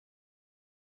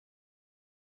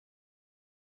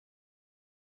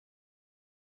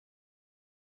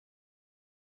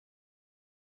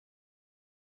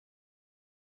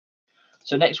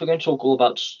So next we're going to talk all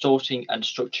about sorting and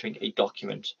structuring a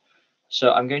document.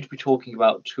 So I'm going to be talking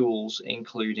about tools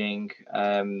including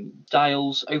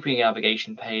styles, opening a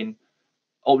navigation pane,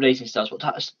 updating styles, but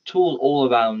that's tools all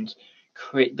around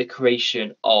the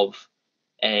creation of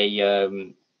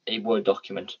a Word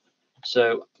document.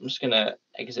 So I'm just going to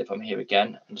exit from here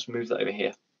again and just move that over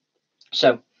here.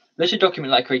 So this is a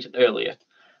document that I created earlier,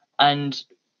 and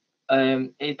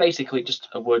it's basically just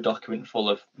a Word document full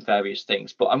of various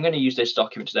things. But I'm going to use this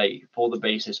document today for the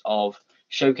basis of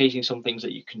showcasing some things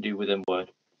that you can do within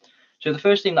Word. So the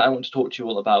first thing that I want to talk to you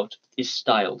all about is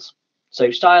styles.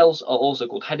 So styles are also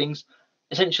called headings.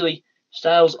 Essentially,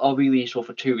 styles are really useful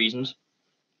for two reasons.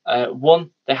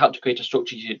 One, they help to create a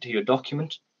structure to your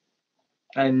document,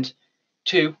 and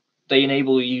two, they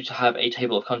enable you to have a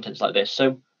table of contents like this.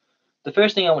 So the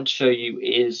first thing I want to show you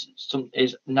is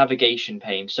navigation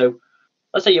pane. So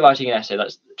let's say you're writing an essay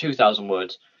that's 2,000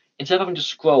 words. Instead of having to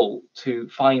scroll to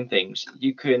find things,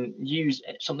 you can use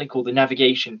something called the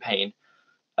navigation pane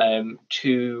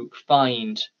to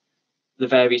find the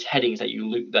various headings that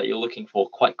you're looking for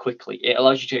quite quickly. It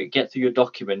allows you to get through your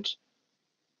document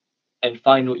and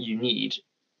find what you need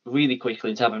really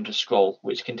quickly instead of having to scroll,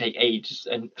 which can take ages,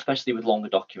 and especially with longer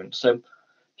documents. So if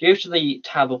you go to the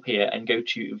tab up here and go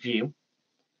to View,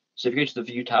 so if you go to the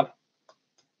View tab,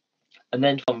 and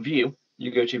then from View,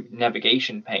 you go to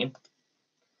Navigation pane.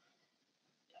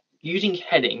 Using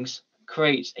headings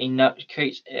creates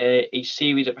a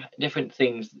series of different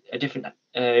things, different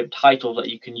titles that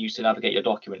you can use to navigate your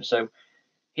document. So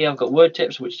here I've got word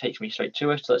tips, which takes me straight to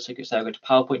it. So let's say I go to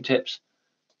PowerPoint tips,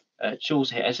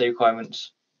 tools here, essay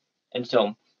requirements, and so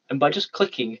on. And by just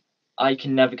clicking, I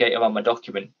can navigate around my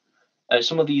document.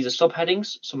 Some of these are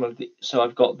subheadings. So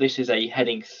I've got, this is a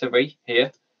heading 3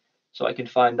 here. So I can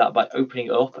find that by opening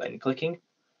it up and clicking.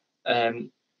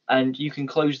 And you can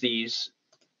close these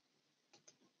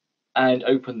and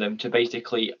open them to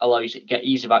basically allow you to get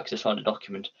ease of access on the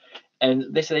document.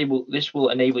 And this will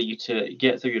enable you to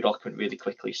get through your document really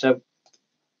quickly. So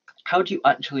how do you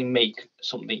actually make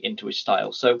something into a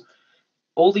style? So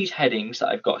all these headings that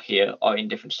I've got here are in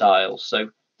different styles. So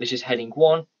this is heading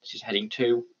 1, this is heading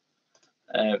 2,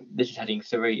 this is heading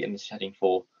 3, and this is heading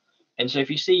 4. And so if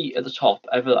you see at the top,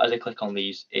 as I click on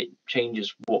these, it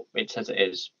changes what it says it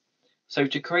is. So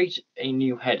to create a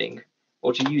new heading,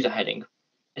 or to use a heading,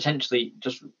 essentially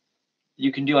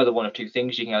you can do either one of two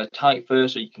things. You can either type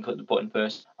first, or you can click the button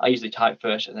first. I usually type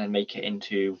first and then make it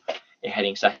into a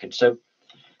heading second. So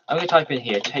I'm going to type in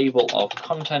here table of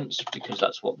contents, because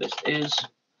that's what this is.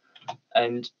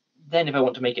 And then if I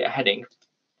want to make it a heading,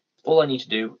 all I need to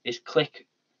do is go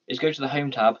to the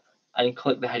home tab and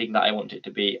click the heading that I want it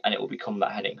to be, and it will become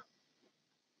that heading.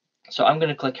 So I'm going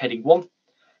to click heading 1,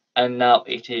 and now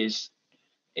it's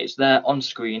there on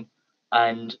screen,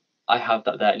 and I have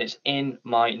that there, and it's in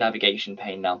my navigation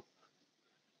pane now.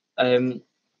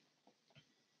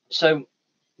 So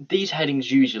these headings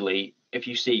usually, if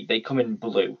you see, they come in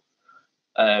blue,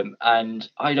 and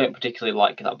I don't particularly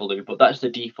like that blue, but that's the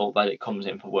default that it comes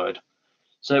in for Word.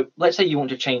 So let's say you want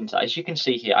to change that. As you can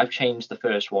see here, I've changed the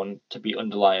first one to be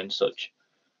underlined and such.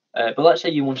 But let's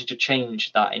say you wanted to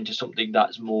change that into something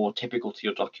that's more typical to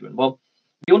your document. Well,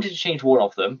 if you wanted to change one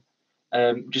of them,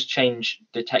 just change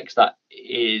the text that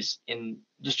is in,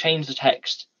 just change the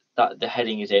text that the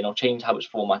heading is in, or change how it's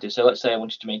formatted. So let's say I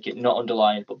wanted to make it not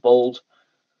underlined but bold.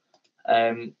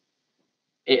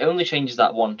 It only changes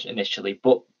that one initially,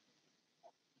 but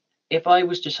if I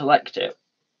was to select it,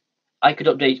 I could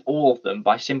update all of them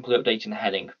by simply updating the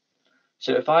heading.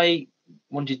 So if I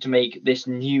wanted to make this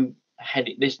new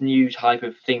heading, this new type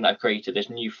of thing that I've created,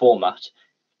 this new format,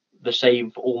 the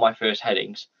same for all my first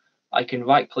headings, I can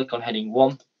right click on heading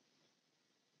 1,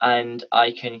 and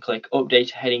I can click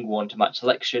update heading 1 to match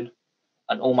selection,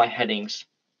 and all my headings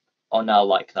are now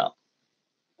like that.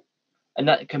 And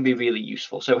that can be really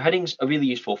useful. So headings are really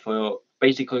useful for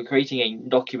basically creating a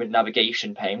document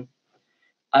navigation pane,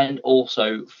 and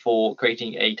also for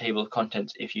creating a table of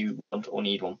contents if you want or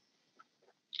need one.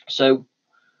 So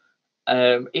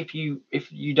if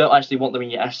you don't actually want them in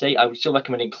your essay, I would still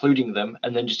recommend including them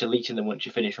and then just deleting them once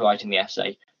you finish writing the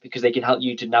essay, because they can help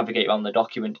you to navigate around the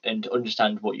document and to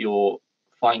understand what you're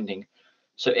finding.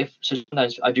 So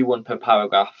sometimes I do one per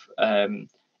paragraph.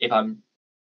 If I'm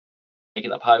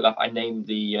making that paragraph, I name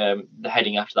the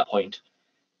heading after that point.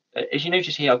 As you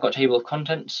notice here, I've got a table of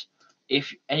contents.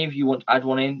 If any of you want to add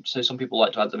one in, so some people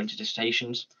like to add them into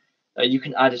dissertations, you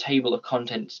can add a table of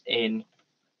contents in.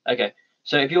 Okay,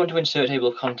 so if you want to insert a table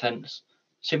of contents,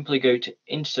 simply go to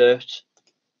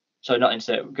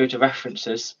go to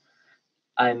References,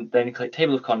 and then click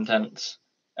Table of Contents,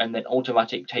 and then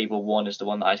automatic table 1 is the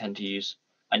one that I tend to use,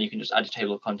 and you can just add a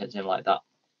table of contents in like that.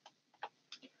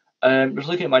 Just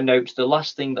looking at my notes, the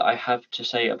last thing that I have to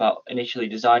say about initially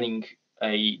designing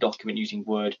a document using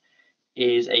Word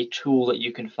is a tool that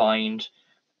you can find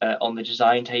on the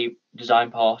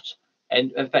design part,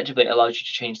 and effectively it allows you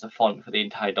to change the font for the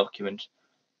entire document.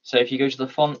 So if you go to the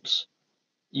fonts,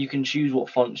 you can choose what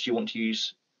fonts you want to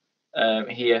use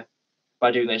here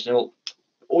by doing this, and it will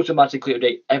automatically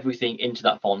update everything into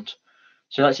that font.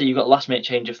 So let's say you've got a last minute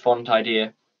change of font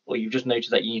idea, or you've just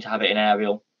noticed that you need to have it in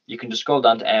Arial. You can just scroll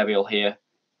down to Arial here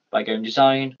by going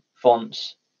Design,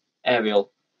 Fonts,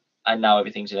 Arial, and now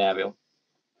everything's in Arial.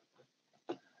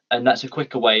 And that's a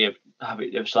quicker way of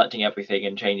selecting everything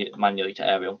and changing it manually to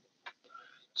Arial.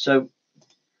 So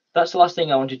that's the last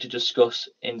thing I wanted to discuss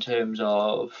in terms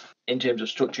of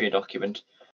structuring a document.